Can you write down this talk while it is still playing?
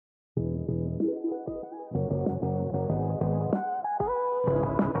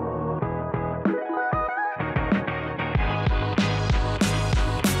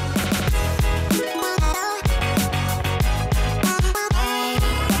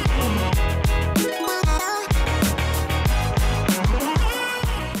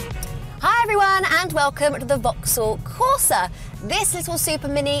welcome to the Vauxhall Corsa. This little super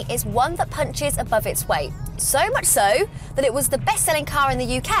mini is one that punches above its weight. So much so that it was the best-selling car in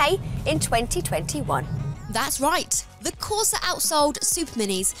the UK in 2021. That's right. The Corsa outsold super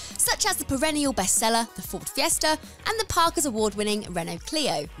minis such as the perennial bestseller, the Ford Fiesta, and the Parker's award-winning Renault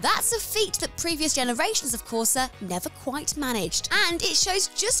Clio. That's a feat that previous generations of Corsa never quite managed, and it shows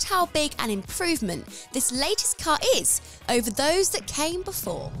just how big an improvement this latest car is over those that came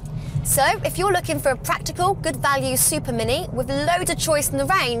before. So, if you're looking for a practical, good value super mini with loads of choice in the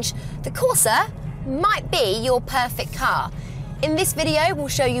range, the Corsa might be your perfect car. In this video, we'll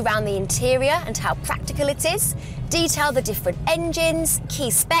show you around the interior and how practical it is, detail the different engines,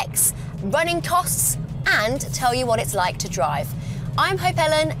 key specs, running costs, and tell you what it's like to drive. I'm Hope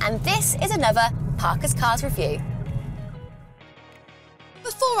Ellen, and this is another Parker's Cars review.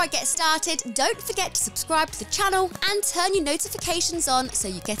 Before I get started, don't forget to subscribe to the channel and turn your notifications on so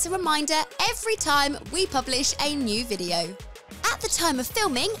you get a reminder every time we publish a new video. At the time of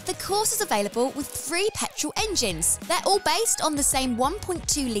filming, the Corsa is available with 3 petrol engines. They're all based on the same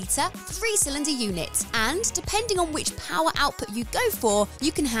 1.2-litre 3-cylinder unit, and depending on which power output you go for,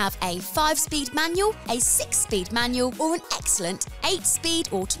 you can have a 5-speed manual, a 6-speed manual, or an excellent 8-speed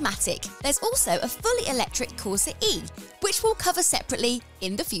automatic. There's also a fully electric Corsa E, which we'll cover separately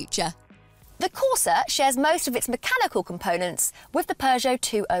in the future. The Corsa shares most of its mechanical components with the Peugeot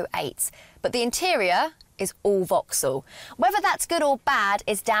 208, but the interior is all Vauxhall. Whether that's good or bad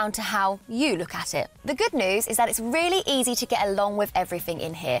is down to how you look at it. The good news is that it's really easy to get along with everything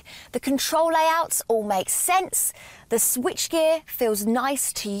in here. The control layouts all make sense, the switchgear feels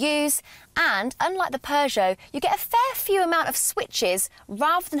nice to use, and unlike the Peugeot, you get a fair few amount of switches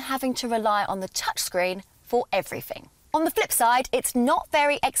rather than having to rely on the touchscreen for everything. On the flip side, it's not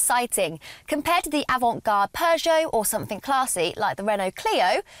very exciting. Compared to the avant-garde Peugeot or something classy like the Renault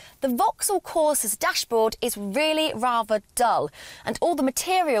Clio, the Vauxhall Corsa's dashboard is really rather dull, and all the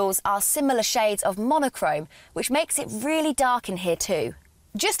materials are similar shades of monochrome, which makes it really dark in here too.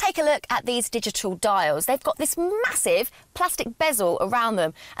 Just take a look at these digital dials. They've got this massive plastic bezel around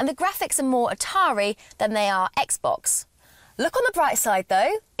them, and the graphics are more Atari than they are Xbox. Look on the bright side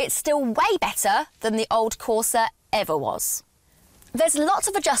though, it's still way better than the old Corsa ever was. There's lots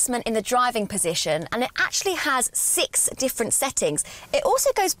of adjustment in the driving position, and it actually has 6 different settings. It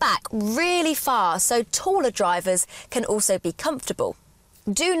also goes back really far, so taller drivers can also be comfortable.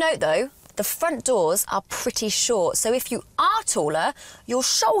 Do note though, the front doors are pretty short, so if you are taller, your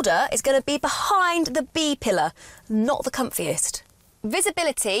shoulder is going to be behind the B pillar, not the comfiest.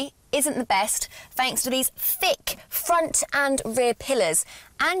 Visibility isn't the best thanks to these thick front and rear pillars,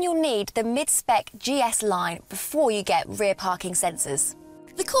 and you'll need the mid-spec GS line before you get rear parking sensors.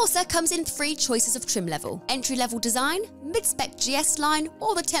 The Corsa comes in 3 choices of trim level: entry-level design, mid-spec GS line,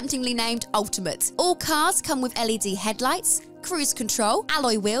 or the temptingly named Ultimate. All cars come with LED headlights, cruise control,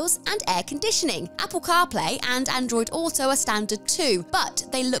 alloy wheels, and air conditioning. Apple CarPlay and Android Auto are standard too, but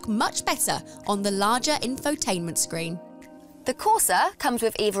they look much better on the larger infotainment screen. The Corsa comes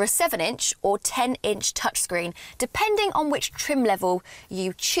with either a 7-inch or 10-inch touchscreen, depending on which trim level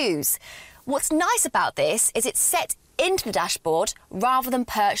you choose. What's nice about this is it's set into the dashboard rather than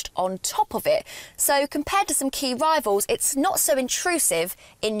perched on top of it, so compared to some key rivals, it's not so intrusive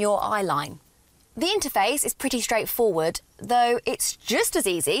in your eye line. The interface is pretty straightforward, though it's just as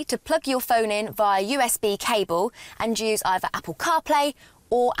easy to plug your phone in via USB cable and use either Apple CarPlay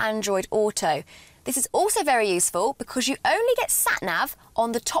or Android Auto. This is also very useful because you only get sat-nav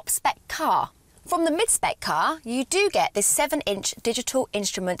on the top spec car. From the mid-spec car, you do get this 7-inch digital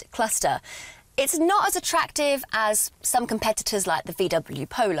instrument cluster. It's not as attractive as some competitors like the VW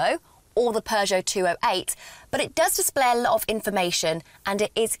Polo or the Peugeot 208, but it does display a lot of information and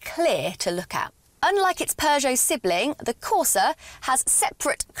it is clear to look at. Unlike its Peugeot sibling, the Corsa has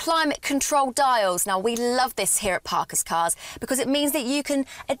separate climate control dials. Now, we love this here at Parker's Cars because it means that you can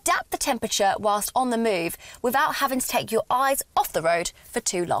adapt the temperature whilst on the move without having to take your eyes off the road for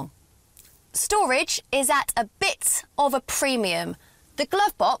too long. Storage is at a bit of a premium. The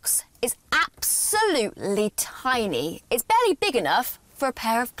glove box is absolutely tiny. It's barely big enough for a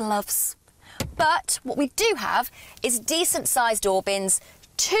pair of gloves. But what we do have is decent-sized door bins,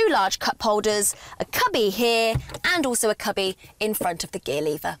 2 large cup holders, a cubby here, and also a cubby in front of the gear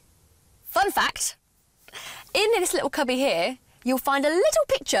lever. Fun fact, in this little cubby here, you'll find a little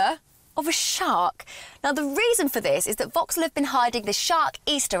picture of a shark. Now, the reason for this is that Vauxhall have been hiding the shark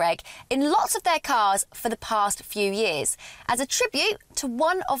Easter egg in lots of their cars for the past few years, as a tribute to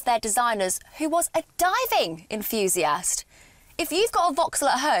one of their designers who was a diving enthusiast. If you've got a Vauxhall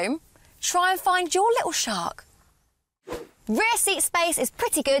at home, try and find your little shark. Rear seat space is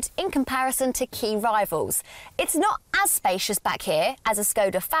pretty good in comparison to key rivals. It's not as spacious back here as a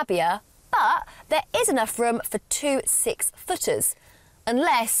Skoda Fabia, but there is enough room for 2 6-footers,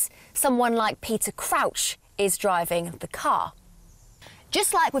 unless someone like Peter Crouch is driving the car.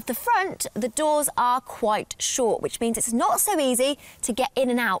 Just like with the front, the doors are quite short, which means it's not so easy to get in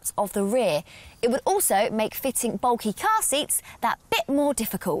and out of the rear. It would also make fitting bulky car seats that bit more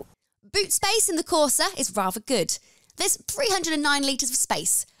difficult. Boot space in the Corsa is rather good. There's 309 litres of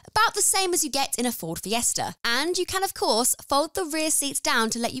space, about the same as you get in a Ford Fiesta. And you can, of course, fold the rear seats down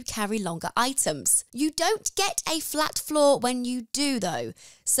to let you carry longer items. You don't get a flat floor when you do, though,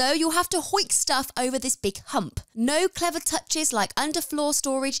 so you'll have to hoik stuff over this big hump. No clever touches like underfloor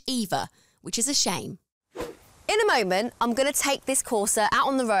storage either, which is a shame. In a moment, I'm going to take this Corsa out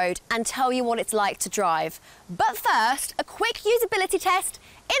on the road and tell you what it's like to drive. But first, a quick usability test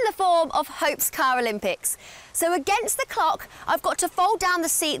in the form of Hope's Car Olympics. So against the clock, I've got to fold down the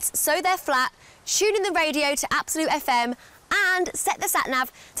seats so they're flat, tune in the radio to Absolute FM and set the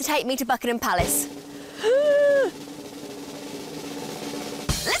sat-nav to take me to Buckingham Palace.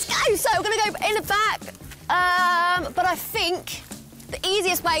 Let's go! So we're going to go in the back, but I think the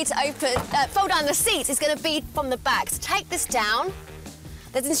easiest way to fold down the seats is going to be from the back. So take this down.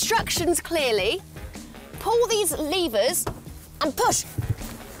 There's instructions clearly. Pull these levers and push.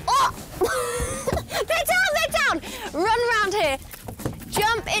 Oh! They're down! Run around here.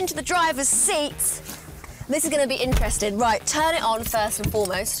 Jump into the driver's seat. This is going to be interesting. Right, turn it on first and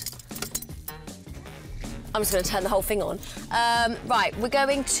foremost. I'm just going to turn the whole thing on. Right, we're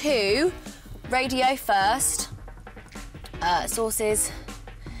going to radio first. Sources,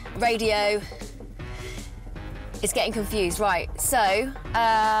 radio. It's getting confused, right? So,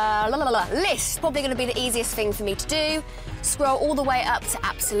 list, probably going to be the easiest thing for me to do. Scroll all the way up to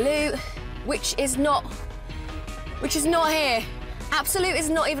Absolute, which is not here. Absolute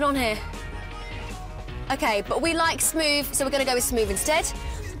is not even on here. Okay, but we like smooth, so we're going to go with smooth instead.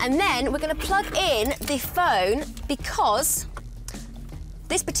 And then we're going to plug in the phone because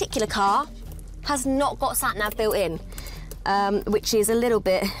this particular car has not got sat-nav built in. Which is a little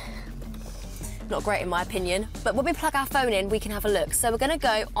bit not great in my opinion, but when we plug our phone in we can have a look. So we're going to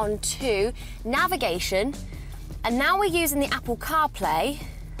go on to navigation, and now we're using the Apple CarPlay.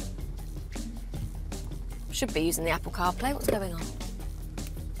 Should be using the Apple CarPlay. What's going on?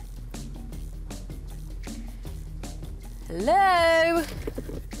 Hello?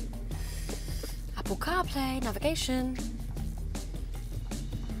 Apple CarPlay, navigation.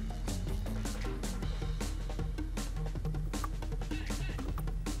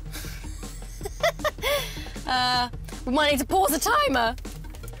 We might need to pause the timer.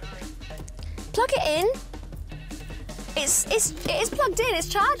 Plug it in. It is plugged in, it's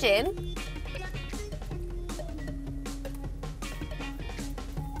charging.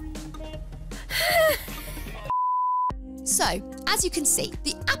 So, as you can see,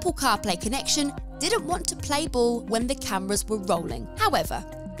 the Apple CarPlay connection didn't want to play ball when the cameras were rolling. However,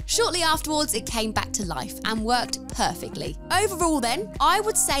 shortly afterwards, it came back to life and worked perfectly. Overall then, I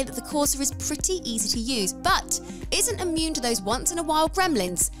would say that the Corsa is pretty easy to use, but isn't immune to those once-in-a-while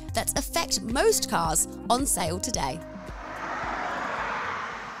gremlins that affect most cars on sale today.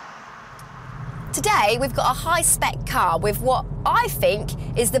 Today, we've got a high-spec car with what I think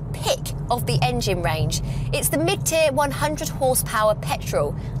is the pick of the engine range. It's the mid-tier 100 horsepower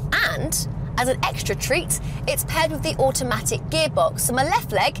petrol, and as an extra treat, it's paired with the automatic gearbox, so my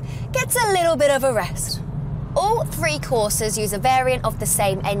left leg gets a little bit of a rest. All three Corsas use a variant of the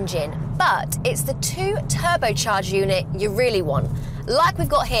same engine, but it's the 2 turbocharged unit you really want, like we've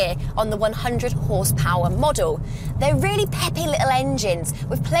got here on the 100 horsepower model. They're really peppy little engines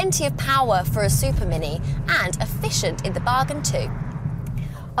with plenty of power for a Super Mini and efficient in the bargain too.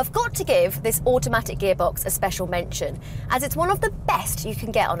 I've got to give this automatic gearbox a special mention, as it's one of the best you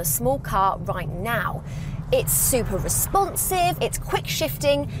can get on a small car right now. It's super responsive, it's quick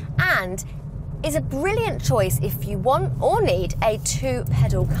shifting, and is a brilliant choice if you want or need a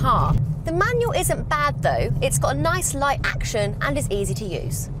 2-pedal car. The manual isn't bad though, it's got a nice light action and is easy to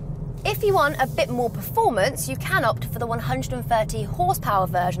use. If you want a bit more performance, you can opt for the 130 horsepower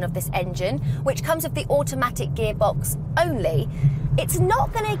version of this engine, which comes with the automatic gearbox only. It's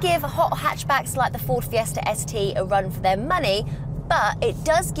not going to give hot hatchbacks like the Ford Fiesta ST a run for their money, but it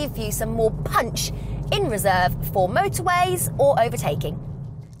does give you some more punch in reserve for motorways or overtaking.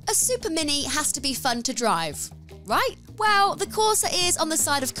 A Super Mini has to be fun to drive, right? Well, the Corsa is on the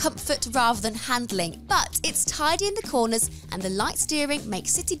side of comfort rather than handling, but it's tidy in the corners and the light steering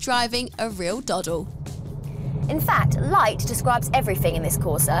makes city driving a real doddle. In fact, light describes everything in this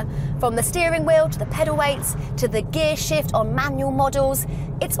Corsa, from the steering wheel to the pedal weights to the gear shift on manual models.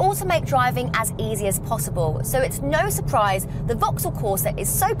 It's all to make driving as easy as possible, so it's no surprise the Vauxhall Corsa is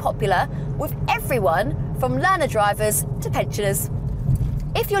so popular with everyone from learner drivers to pensioners.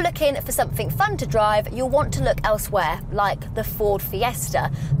 If you're looking for something fun to drive, you'll want to look elsewhere, like the Ford Fiesta,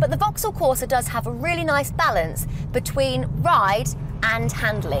 but the Vauxhall Corsa does have a really nice balance between ride and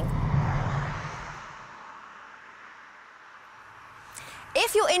handling.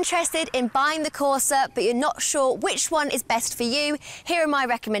 If you're interested in buying the Corsa but you're not sure which one is best for you, here are my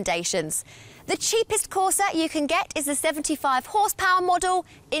recommendations. The cheapest Corsa you can get is the 75 horsepower model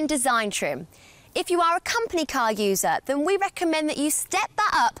in design trim. If you are a company car user, then we recommend that you step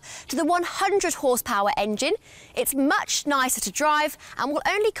that up to the 100 horsepower engine. It's much nicer to drive and will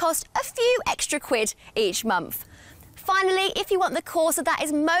only cost a few extra quid each month. Finally, if you want the Corsa that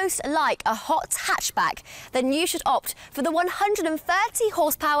is most like a hot hatchback, then you should opt for the 130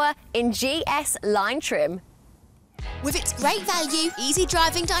 horsepower in GS line trim. With its great value, easy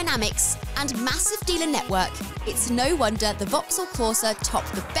driving dynamics and massive dealer network, it's no wonder the Vauxhall Corsa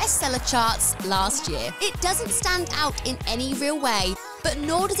topped the bestseller charts last year. It doesn't stand out in any real way, but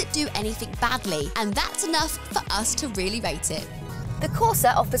nor does it do anything badly, and that's enough for us to really rate it. The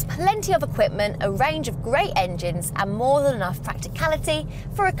Corsa offers plenty of equipment, a range of great engines and more than enough practicality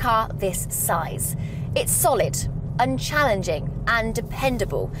for a car this size. It's solid, unchallenging and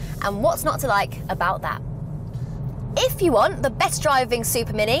dependable, and what's not to like about that? If you want the best driving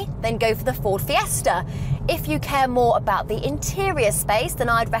super mini, then go for the Ford Fiesta. If you care more about the interior space, then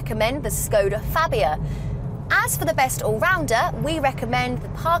I'd recommend the Skoda Fabia. As for the best all-rounder, we recommend the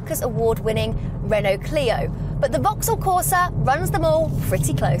Parker's award-winning Renault Clio, but the Vauxhall Corsa runs them all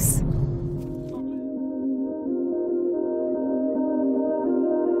pretty close.